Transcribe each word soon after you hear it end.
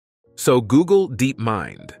So Google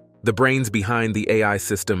DeepMind, the brains behind the AI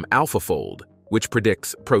system AlphaFold, which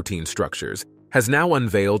predicts protein structures, has now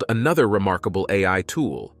unveiled another remarkable AI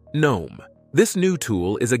tool, GNoME. This new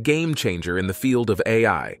tool is a game changer in the field of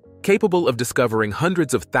AI, capable of discovering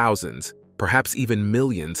hundreds of thousands, perhaps even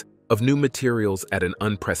millions, of new materials at an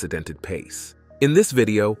unprecedented pace. In this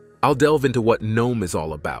video, I'll delve into what GNoME is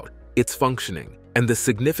all about, its functioning, and the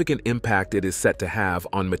significant impact it is set to have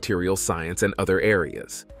on material science and other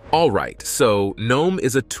areas. Alright, so GNoME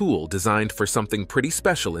is a tool designed for something pretty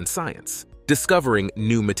special in science, discovering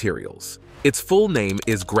new materials. Its full name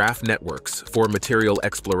is Graph Networks for Material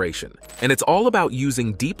Exploration, and it's all about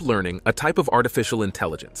using deep learning, a type of artificial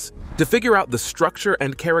intelligence, to figure out the structure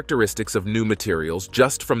and characteristics of new materials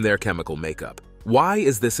just from their chemical makeup. Why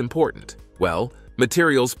is this important? Well,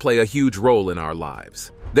 materials play a huge role in our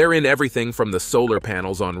lives. They're in everything from the solar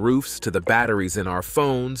panels on roofs to the batteries in our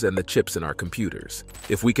phones and the chips in our computers.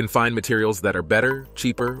 If we can find materials that are better,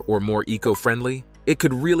 cheaper, or more eco-friendly, it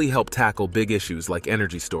could really help tackle big issues like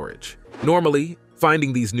energy storage. Normally,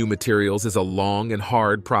 finding these new materials is a long and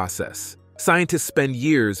hard process. Scientists spend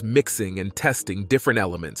years mixing and testing different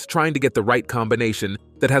elements, trying to get the right combination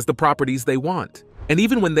that has the properties they want. And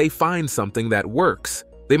even when they find something that works,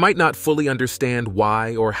 they might not fully understand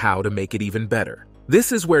why or how to make it even better.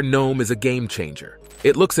 This is where GNoME is a game changer.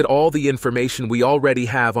 It looks at all the information we already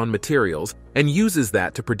have on materials and uses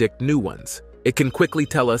that to predict new ones. It can quickly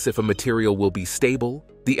tell us if a material will be stable,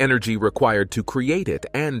 the energy required to create it,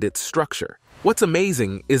 and its structure. What's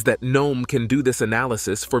amazing is that GNoME can do this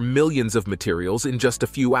analysis for millions of materials in just a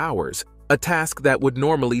few hours, a task that would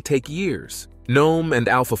normally take years. GNoME and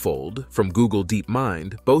AlphaFold, from Google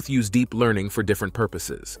DeepMind, both use deep learning for different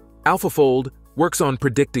purposes. AlphaFold works on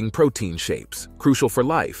predicting protein shapes, crucial for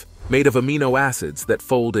life, made of amino acids that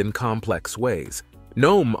fold in complex ways.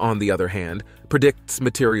 GNoME, on the other hand, predicts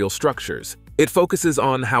material structures. It focuses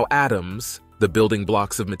on how atoms, the building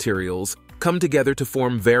blocks of materials, come together to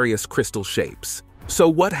form various crystal shapes. So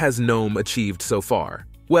what has GNoME achieved so far?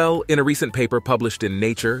 Well, in a recent paper published in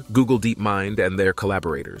Nature, Google DeepMind and their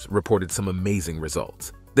collaborators reported some amazing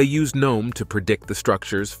results. They used GNoME to predict the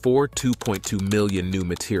structures for 2.2 million new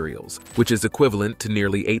materials, which is equivalent to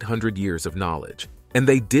nearly 800 years of knowledge. And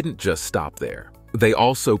they didn't just stop there. They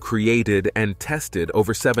also created and tested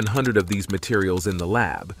over 700 of these materials in the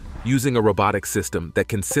lab, using a robotic system that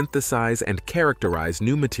can synthesize and characterize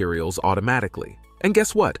new materials automatically. And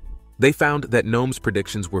guess what? They found that GNoME's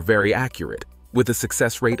predictions were very accurate, with a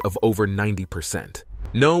success rate of over 90%.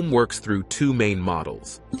 GNoME works through two main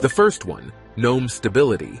models. The first one, GNoME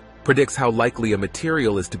Stability, predicts how likely a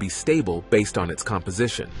material is to be stable based on its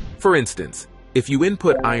composition. For instance, if you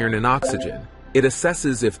input iron and oxygen, it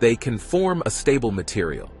assesses if they can form a stable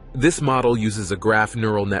material. This model uses a graph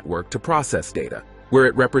neural network to process data, where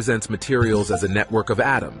it represents materials as a network of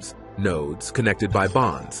atoms, nodes connected by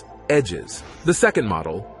bonds, edges. The second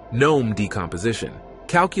model, GNoME Decomposition,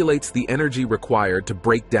 calculates the energy required to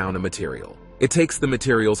break down a material. It takes the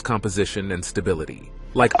material's composition and stability,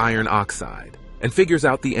 like iron oxide, and figures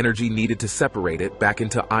out the energy needed to separate it back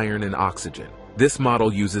into iron and oxygen. This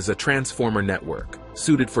model uses a transformer network,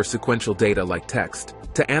 suited for sequential data like text,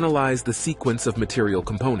 to analyze the sequence of material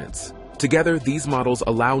components. Together, these models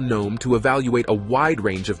allow GNoME to evaluate a wide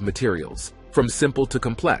range of materials, from simple to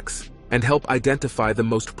complex, and help identify the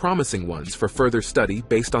most promising ones for further study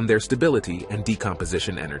based on their stability and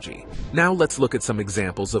decomposition energy. Now let's look at some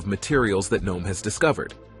examples of materials that GNoME has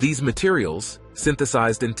discovered. These materials,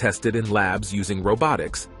 synthesized and tested in labs using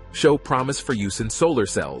robotics, show promise for use in solar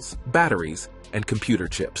cells, batteries, and computer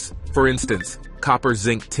chips. For instance, copper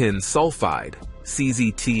zinc tin sulfide,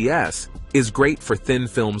 CZTS, is great for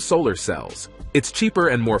thin-film solar cells. It's cheaper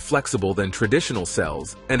and more flexible than traditional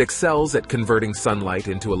cells and excels at converting sunlight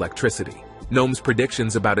into electricity. GNoME's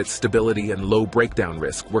predictions about its stability and low breakdown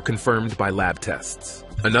risk were confirmed by lab tests.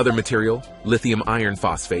 Another material, lithium iron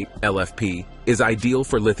phosphate, LFP, is ideal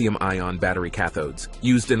for lithium-ion battery cathodes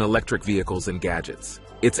used in electric vehicles and gadgets.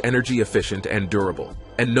 It's energy efficient and durable,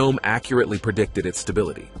 and GNoME accurately predicted its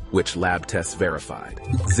stability, which lab tests verified.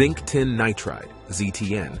 Zinc tin nitride,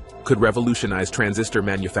 ZTN, could revolutionize transistor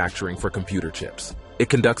manufacturing for computer chips. It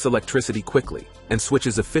conducts electricity quickly and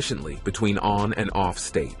switches efficiently between on and off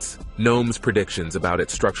states. GNoME's predictions about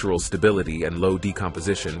its structural stability and low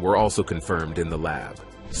decomposition were also confirmed in the lab.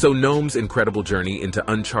 So GNoME's incredible journey into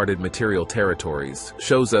uncharted material territories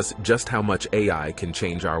shows us just how much AI can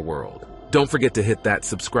change our world. Don't forget to hit that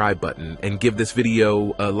subscribe button and give this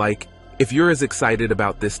video a like. If you're as excited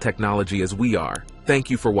about this technology as we are, thank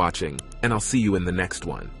you for watching, and I'll see you in the next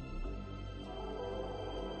one.